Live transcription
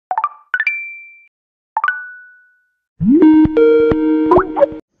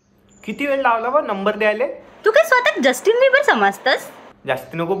किती वेळ लावला बा नंबर द्यायला? तू काय स्वतः जस्टिन बिबर समजतस?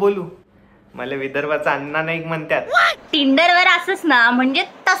 जास्त नको बोलू, मला विदर्भाचा अण्णा नाही म्हणतात. टिंडरवर असस ना, म्हणजे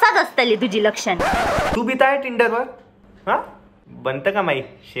तसाच असतली तुझी लक्षण. तू बी आहे टिंडरवर? हा बनत का माई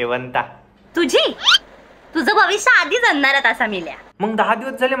शेवंता तुझी? तुझं भविष्य आधीच अंधारात असा मिल्या. मग 10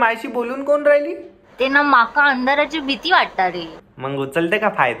 दिवस झाले माझ्याशी बोलून कोण राहिली? ते ना माका अंधाराची भीती वाटता रे. मग उचलते का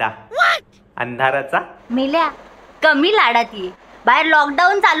फायदा अंधाराचा? मिल्या कमी लाडात ये. बाहेर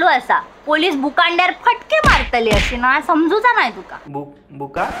लॉकडाऊन चालू असा, पोलीस बुकांड्यावर फटके मारतले असे ना, समजूचा नाही तुका.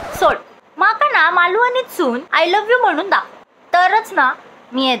 बुका सोड, माका ना मालवणीत सून आय लव्ह यू म्हणून दाख, तरच ना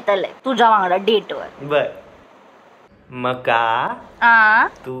मी येतले तुझ्या वांगडा डेटवर. बर मग का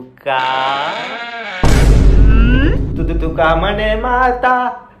तू का तुका म्हणे माता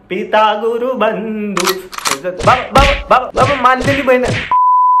पिता गुरु बंधू बाबा मानलेली बहीण.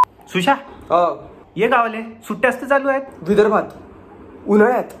 सुशा ये गावाले, सुट्ट्या असते चालू आहेत विदर्भात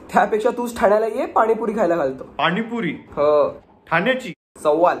उन्हाळ्यात. त्यापेक्षा तूच ठाण्याला ये, पाणीपुरी खायला घालतो. पाणीपुरी? हो. ठाण्याची?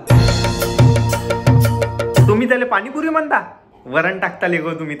 सव्वाल. तुम्ही त्याला पाणीपुरी म्हणता? वरण टाकता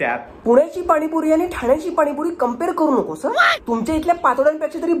लेगो तुम्ही त्यात. पुण्याची पाणीपुरी आणि ठाण्याची पाणीपुरी कम्पेअर करू नको सर. तुमच्या इथल्या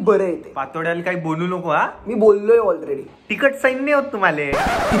पातोड्यांपेक्षा तरी बरं येते. पातोड्याला काही बोलू नको हा. मी बोललोय ऑलरेडी. तिखट सैन्य होत तुम्हाला.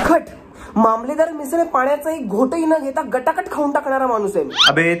 तिखट मामलेदार मिसळ पाण्याचा एक घोटही न घेता गटाकट खाऊन टाकणारा माणूस आहे मी.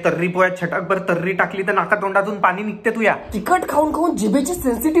 अबे तर्री पोळ्यात छटाकभर तर्री टाकली तर नाका तोंडातून पाणी निघते तुया. तिखट खाऊन खाऊन जिभेची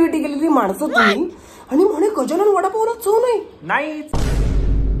सेन्सिटिव्हिटी गेलेली माणसं तुम्ही, आणि म्हणे गजानन वडापावला चव नाही. नाहीच,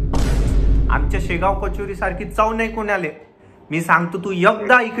 आमच्या शेगाव कचोरी सारखी चव नाही कोणाले. मी सांगतो तू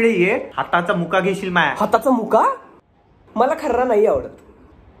एकदा इकडे ये, हाताचा मुका घेशील माया. हाताचा मुका? मला खर्रा नाही आवडत.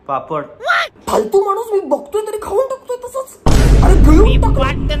 पापड फालतू माणूस मी बघतोय तरी खाऊन टाकतोय तसंच. अरे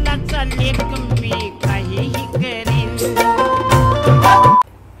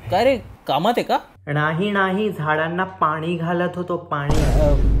काय रे, कामात आहे का? नाही झाडांना पाणी घालत होतो. पाणी.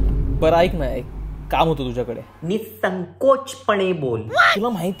 बरं ऐक ना, एक काम होतं तुझ्याकडे. निसंकोचपणे बोल. तुला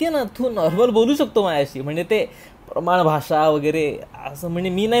माहितीये ना, तू नॉर्मल बोलू शकतो माझ्याशी. म्हणजे ते प्रमाण भाषा वगैरे असं म्हणजे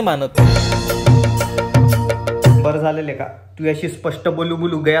मी नाही मानत. बरं झालेले का तू अशी स्पष्ट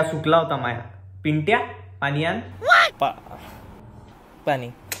बोलू गया सुटला होता माया. पिंट्या पाणी आण. पाणी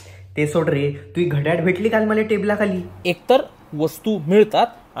ते सोड रे, तू घड्याळ भेटली काल मला टेबला खाली. एकतर वस्तू मिळतात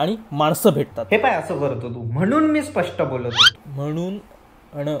आणि माणसं भेटतात. हे पाय असं करतो तू, म्हणून मी स्पष्ट बोलतो. म्हणून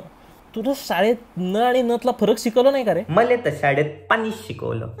तुला शाळेत न आणि नतला फरक शिकवलं नाही का रे? मला तर शाळेत पाणी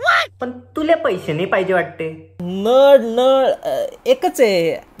शिकवलं, पण तुला पैसे नाही पाहिजे वाटते. नळ एकच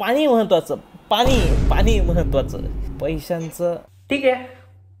आहे. पाणी महत्वाचं. पाणी महत्वाचं. पैशांचं ठीक आहे,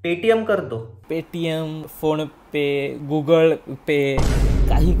 पेटीएम करतो. पेटीएम, फोन पे, गुगल पे,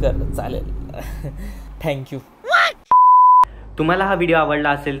 काही कर चालेल. थँक्यू. तुम्हाला हा व्हिडिओ आवडला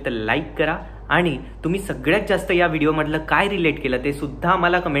असेल तर लाईक करा, आणि तुम्ही सगळ्यात जास्त या व्हिडिओ मधलं काय रिलेट केलं ते सुद्धा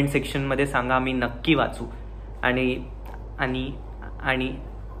मला कमेंट सेक्शन मध्ये सांगा. मी नक्की वाचू. आणि आणि आणि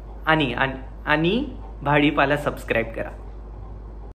आणि आणि भाडीपाला सबस्क्राईब करा.